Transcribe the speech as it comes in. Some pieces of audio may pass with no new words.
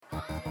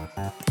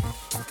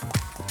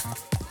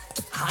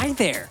Hi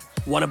there.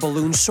 Want a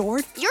balloon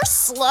sword? You're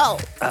slow.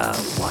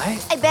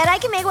 What? I bet I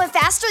can make one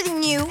faster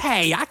than you.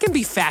 Hey, I can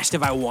be fast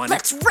if I want it.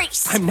 Let's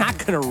race. I'm not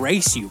gonna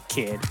race you,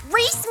 kid.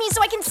 Race me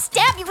so I can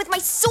stab you with my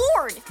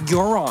sword.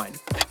 You're on.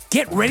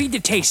 Get ready to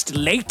taste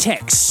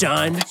latex,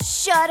 son.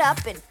 Shut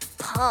up and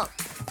pump.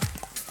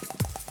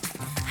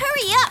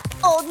 Hurry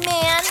up, old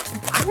man.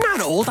 I'm not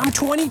old, I'm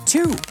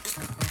 22.